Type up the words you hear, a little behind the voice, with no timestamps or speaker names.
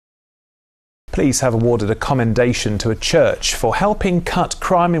Police have awarded a commendation to a church for helping cut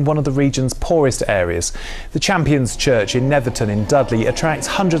crime in one of the region's poorest areas. The Champions Church in Netherton in Dudley attracts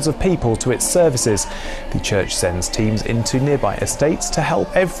hundreds of people to its services. The church sends teams into nearby estates to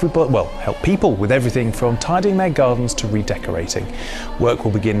help people with everything from tidying their gardens to redecorating. Work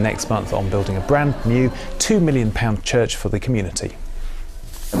will begin next month on building a brand new £2 million church for the community.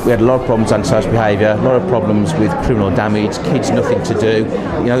 We had a lot of problems with antisocial behaviour, a lot of problems with criminal damage, kids nothing to do.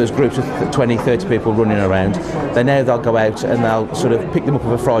 You know, there's groups of 20, 30 people running around. They'll go out and they'll sort of pick them up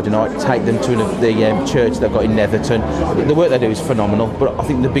on a Friday night, take them to the church they've got in Netherton. The work they do is phenomenal, but I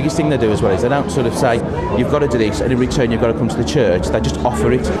think the biggest thing they do as well is they don't sort of say, you've got to do this, and in return you've got to come to the church. They just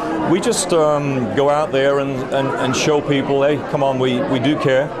offer it. We just go out there and show people, hey, come on, we do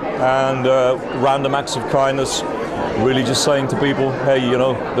care, and random acts of kindness. Really just saying to people, hey, you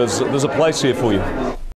know, there's a place here for you.